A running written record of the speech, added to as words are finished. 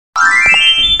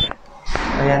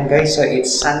Ayan guys, so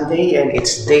it's Sunday and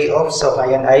it's day off. So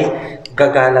ayan ay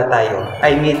gagala tayo.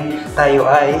 I mean, tayo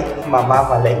ay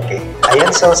mamamalengke.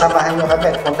 Ayan, so samahan nyo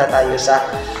kami at punta tayo sa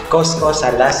Costco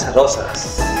sa Las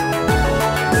Rosas.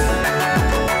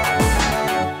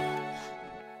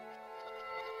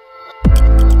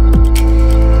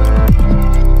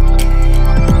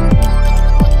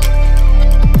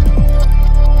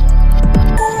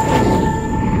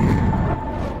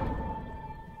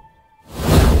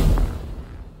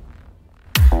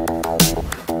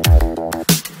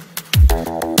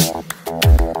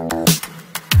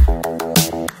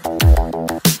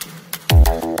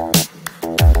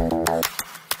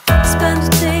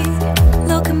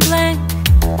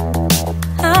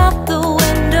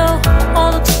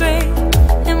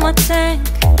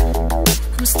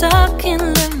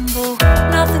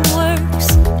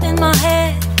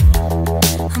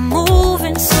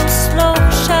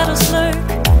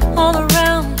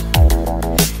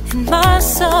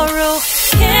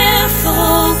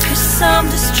 I'm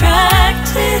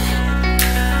distracted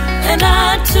and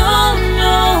I don't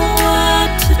know what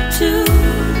to do.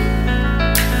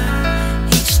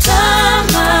 Each time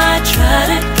I try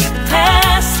to get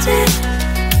past it,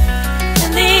 in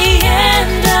the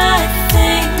end I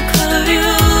think of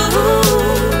you.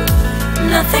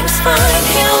 Nothing's fine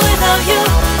here without you.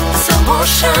 The sun won't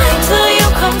shine till you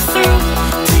come through,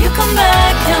 till you come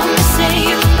back. I'm missing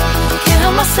you. Can't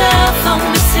help myself, I'm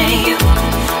missing you.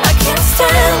 Can't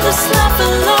stand this life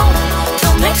alone.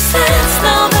 Don't make sense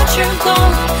now that you're gone.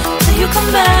 Till you come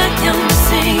back, I'm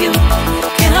missing you.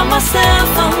 Can't help myself,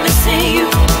 I'm missing you.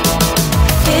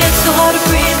 It's so hard to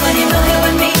breathe when you're not here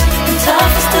with me. And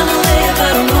tough is still to live, I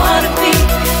don't know how to be.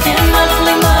 In my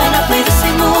lonely mind, I play the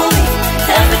same movie.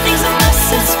 Everything's a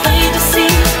mess, it's plain to see.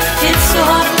 It's so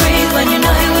hard to breathe when you're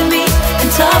not here with me.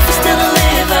 And tough is still to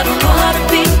live, I don't know how to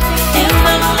be. In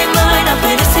my lonely mind, I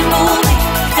play the same movie.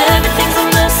 Everything's a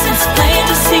mess, it's plain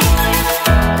to see.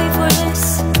 Before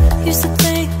this, used to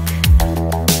think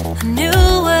I knew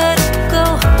where to go.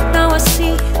 Now I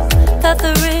see that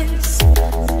there is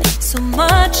so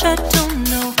much I don't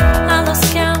know. I lost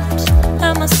count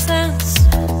and my sense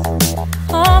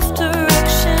of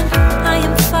direction. I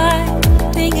am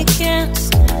fighting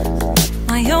against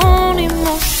my own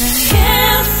emotions.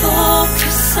 Can't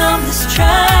focus, I'm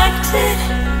distracted,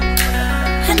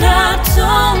 and I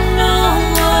don't know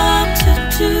what to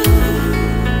do.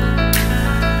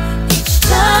 Each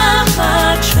time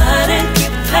I try to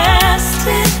get past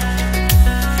it,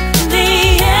 in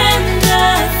the end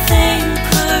I think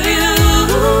of you.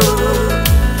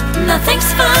 Nothing's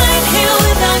fine here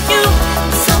without you.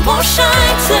 The sun won't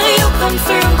shine till you come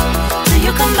through, till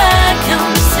you come back.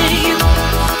 I'm missing you.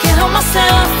 Can't help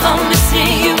myself, I'm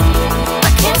missing you.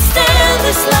 I can't stand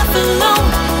this life alone.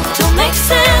 Don't make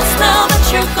sense now that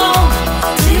you're gone.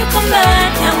 Till you come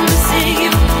back, I'm missing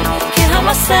you. Can't help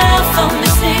myself, I'm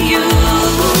missing you.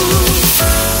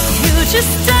 You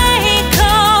just take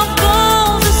up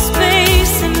all the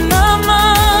space in my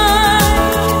mind.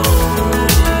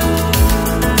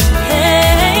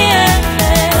 Hey, yeah,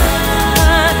 yeah.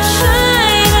 I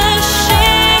try to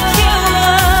shake you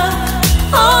up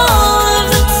all of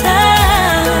the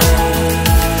time.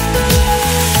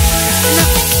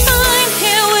 Nothing's fine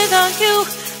here without you.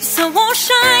 The sun won't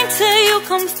shine till you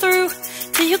come through,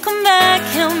 till you come back.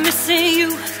 I'm missing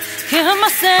you. Can't help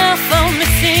myself, I'm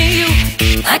missing you.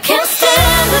 I can't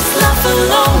stand this life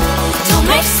alone. Don't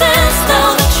make sense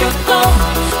now that you're gone.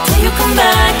 Till you come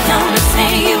back, I'm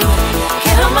missing you.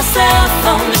 Can't help myself,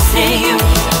 I'm missing you.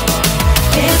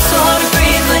 It's so hard to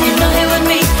breathe when you're not here with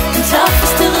me. And tough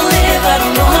is still to live, I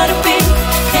don't know how to be.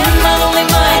 In my lonely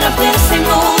mind, I play the same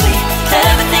movie.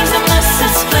 Everything's a mess,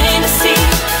 it's plain to see.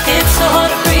 It's so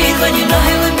hard to breathe when you're not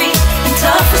here with me. And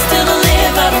tough is still to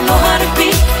live, I don't know how to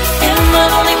be. In my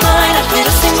lonely mind, I play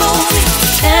the same movie.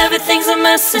 Everything's a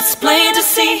mess, it's plain to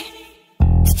see.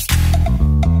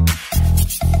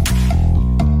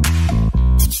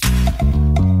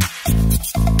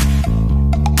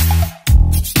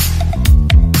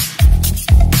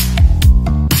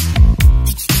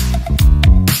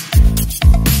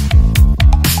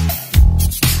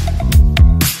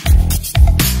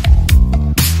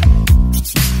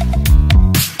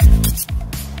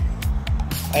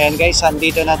 Ayan guys,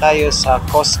 andito na tayo sa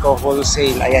Costco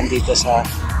Wholesale. Ayan, dito sa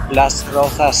Las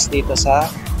Rosas, dito sa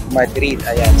Madrid.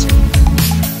 Ayan.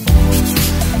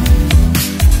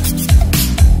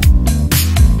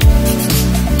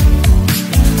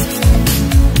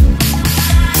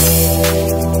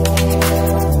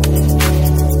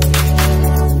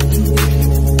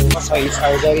 So it's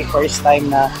our very first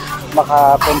time na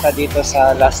makapunta dito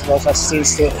sa Las Rosas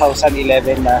since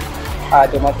 2011 na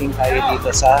dumating tayo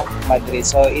dito sa Madrid.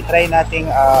 So itry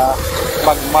nating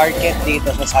mag-market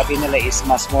dito. So sabi nila is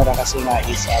mas mura kasi nga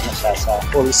is ano siya, sa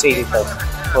wholesale ito.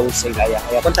 Wholesale.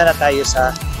 Kaya punta na tayo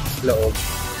sa loob.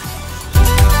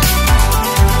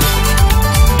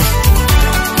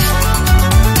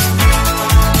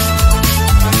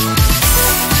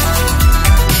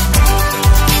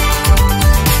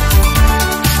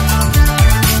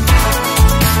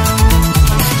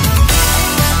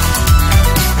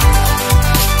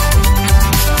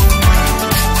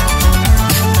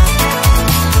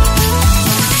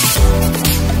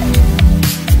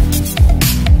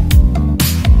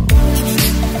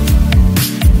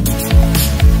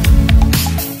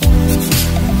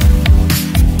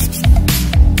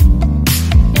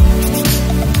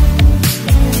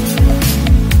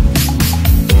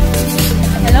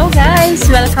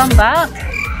 Welcome back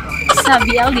sa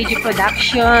BLDG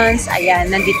Productions.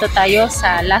 Ayan, nandito tayo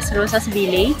sa Las Rosas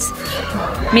Village.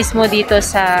 Mismo dito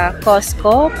sa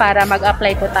Costco para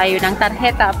mag-apply po tayo ng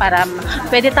tarjeta para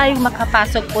pwede tayong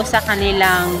makapasok po sa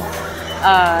kanilang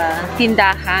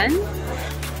tindahan.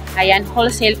 Ayan,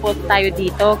 wholesale po tayo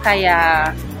dito kaya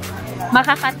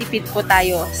makakatipid po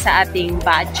tayo sa ating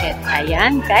budget.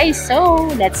 Ayan guys, so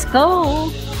let's go!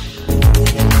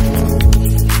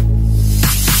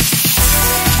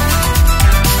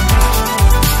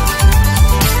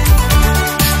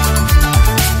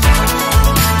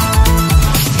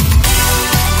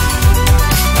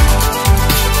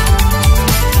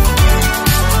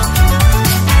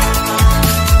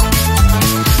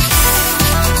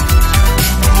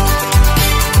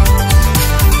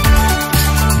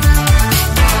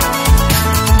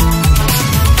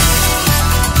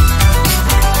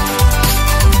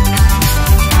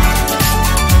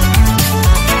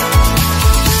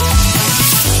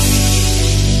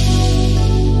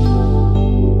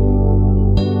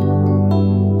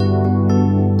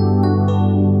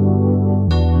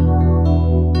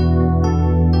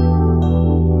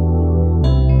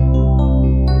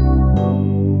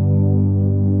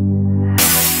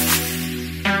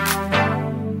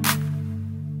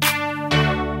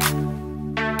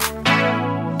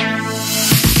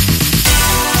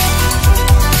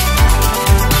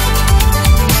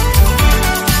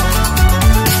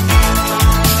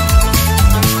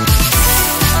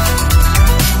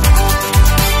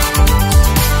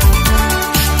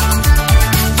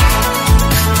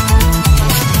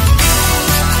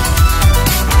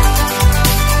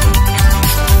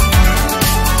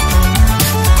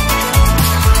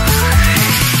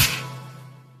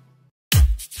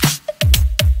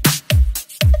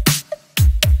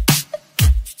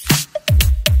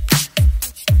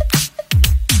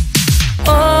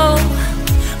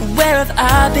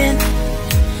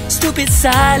 Stupid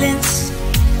silence.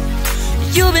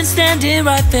 You've been standing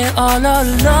right there all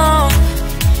along,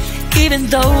 even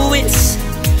though it's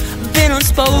been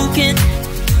unspoken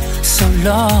so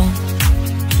long.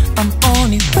 I'm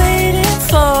only waiting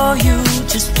for you,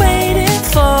 just waiting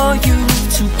for you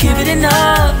to give it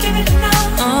enough.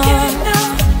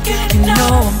 You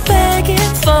know I'm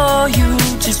begging for you,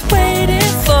 just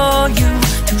waiting for you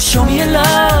to show me your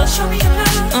love.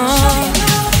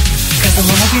 Cause I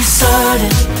wanna be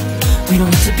certain we don't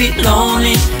have to be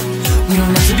lonely, we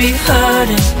don't have to be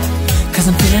hurting. Cause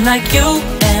I'm feeling like you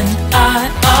and I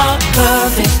are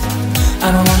perfect.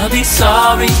 I don't wanna be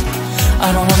sorry,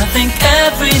 I don't wanna think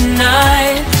every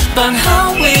night about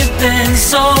how we've been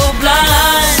so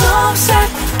blind. So upset,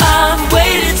 I'm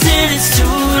waiting till it's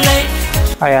too late.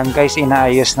 Ayan guys,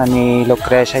 inaayos na ni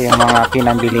Lucrecia yung mga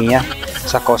pinambili niya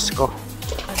sa Costco.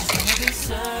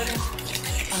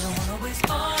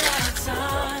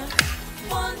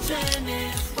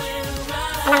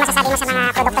 Anong masasabi mo sa mga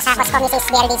produkto sa Costco, Mrs.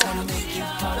 BLDG?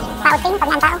 Pauting, pag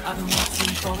nang tao?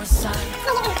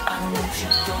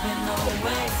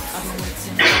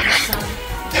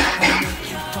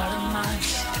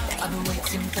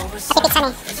 Katipiksan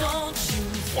eh.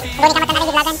 Doon ka matanda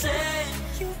rin vlogan.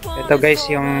 Ito guys,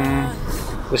 yung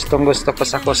gustong gusto ko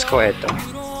sa Costco, ito.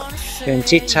 Yung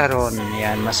chicharon,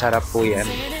 yan, masarap po yan.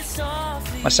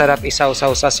 Masarap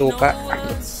isaw-saw sa suka.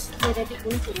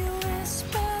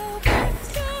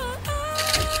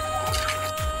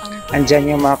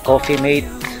 Andyan yung mga coffee mate.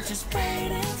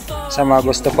 Sa mga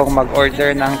gusto pong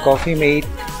mag-order ng coffee mate,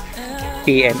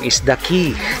 PM is the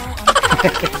key.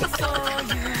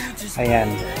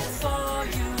 Ayan.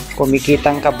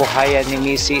 Kumikitang kabuhayan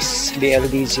ni Mrs.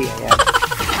 BLDG. Ayan.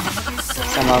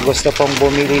 Sa mga gusto pong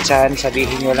bumili dyan,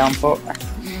 sabihin nyo lang po.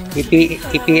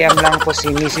 I-PM lang po si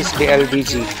Mrs.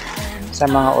 BLDG sa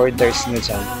mga orders nyo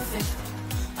dyan.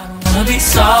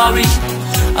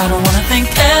 I don't wanna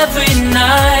think every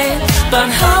night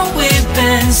about how we've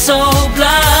been so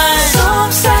blind. So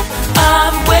upset,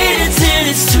 I've waited till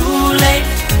it's too late.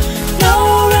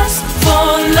 No rest for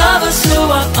lovers who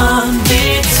are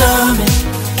undetermined.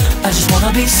 I just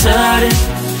wanna be certain,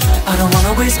 I don't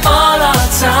wanna waste all our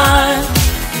time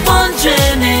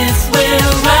wondering if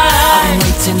we're right. I've been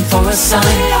waiting for a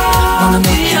sign, wanna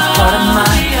make you part of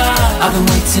mine. I've been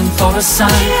waiting for a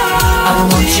sign, I don't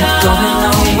want you going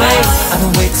away. I've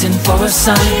been waiting for a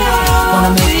sign,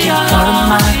 wanna make you part of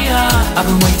mine. I've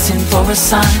been waiting for a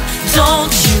sign.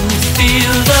 Don't you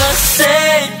feel the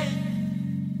same?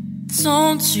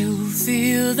 Don't you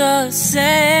feel the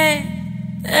same?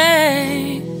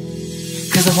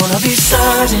 Cause I wanna be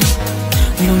certain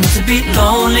we don't have to be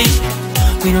lonely,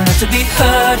 we don't have to be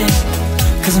hurting.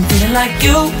 Cause I'm feeling like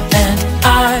you and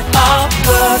I are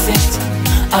perfect.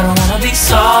 I don't wanna be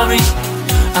sorry,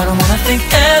 I don't wanna think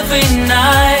every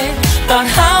night about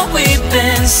how we've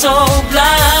been so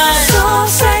blind. So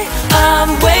say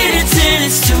I'm waiting till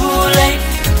it's too late.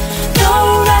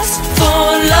 No rest for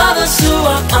lovers who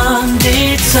are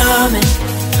undetermined.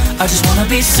 I just wanna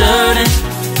be certain,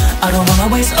 I don't wanna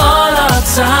waste all our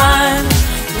time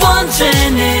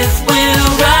wondering if we're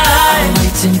right. I've been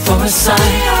waiting for a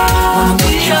sign, wanna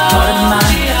make you part of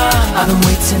mine. I've been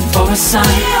waiting for a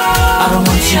sign, I don't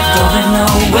want you going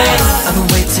away. I've been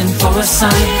waiting for a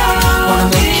sign, wanna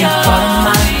make you part of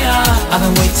mine. I've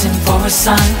been waiting for a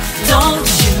sign. Don't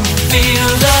you feel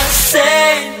the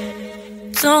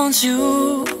same? Don't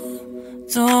you?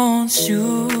 Don't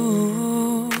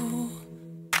you?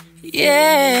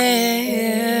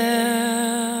 Yeah.